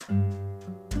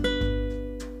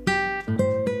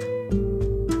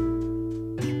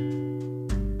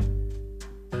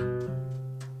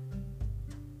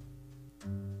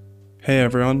Hey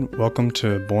everyone, welcome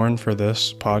to Born for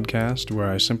This podcast, where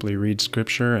I simply read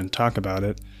scripture and talk about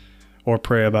it, or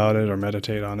pray about it, or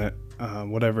meditate on it,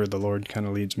 whatever the Lord kind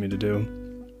of leads me to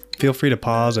do. Feel free to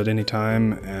pause at any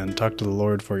time and talk to the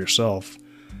Lord for yourself,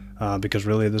 because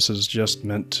really this is just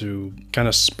meant to kind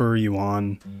of spur you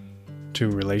on to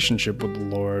relationship with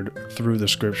the Lord through the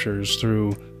scriptures,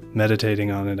 through meditating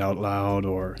on it out loud,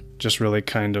 or just really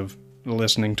kind of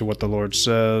listening to what the Lord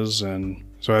says. And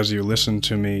so as you listen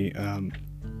to me,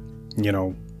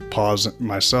 pause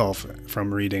myself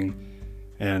from reading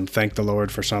and thank the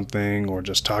Lord for something, or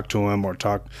just talk to Him, or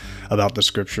talk about the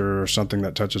scripture or something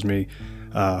that touches me.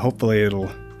 Hopefully it'll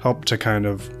help to kind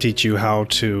of teach you how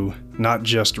to not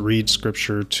just read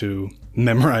scripture to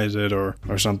memorize it or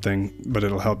something, but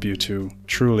it'll help you to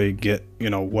truly get,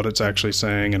 what it's actually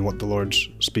saying and what the Lord's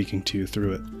speaking to you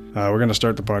through it. We're going to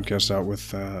start the podcast out with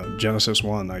Genesis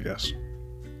 1, I guess.